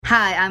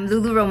Hi, I'm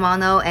LuLu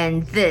Romano,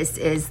 and this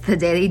is The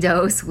Daily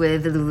Dose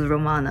with LuLu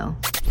Romano.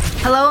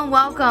 Hello and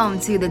welcome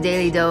to The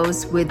Daily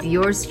Dose with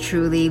yours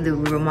truly,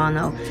 LuLu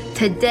Romano.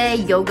 Today,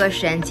 Yoga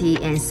Shanty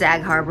in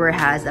Sag Harbor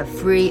has a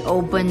free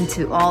open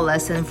to all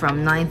lesson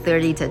from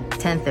 9:30 to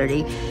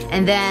 10:30.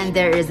 And then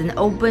there is an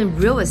open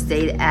real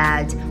estate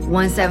at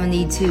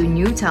 172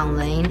 Newtown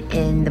Lane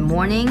in the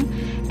morning.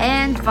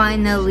 And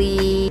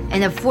finally,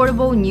 an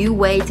affordable new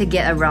way to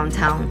get around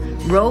town.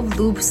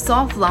 RoveLoop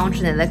soft launch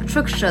an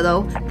electric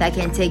shuttle that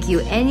can take you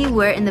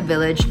anywhere in the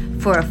village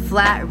for a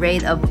flat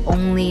rate of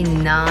only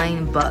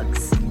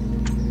 $9.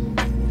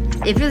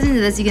 If you're listening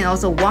to this, you can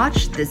also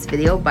watch this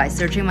video by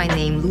searching my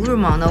name, LuLu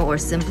Romano, or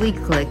simply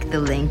click the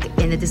link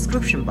in the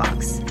description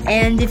box.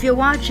 And if you're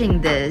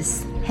watching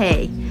this,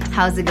 hey,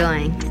 how's it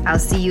going? I'll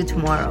see you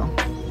tomorrow.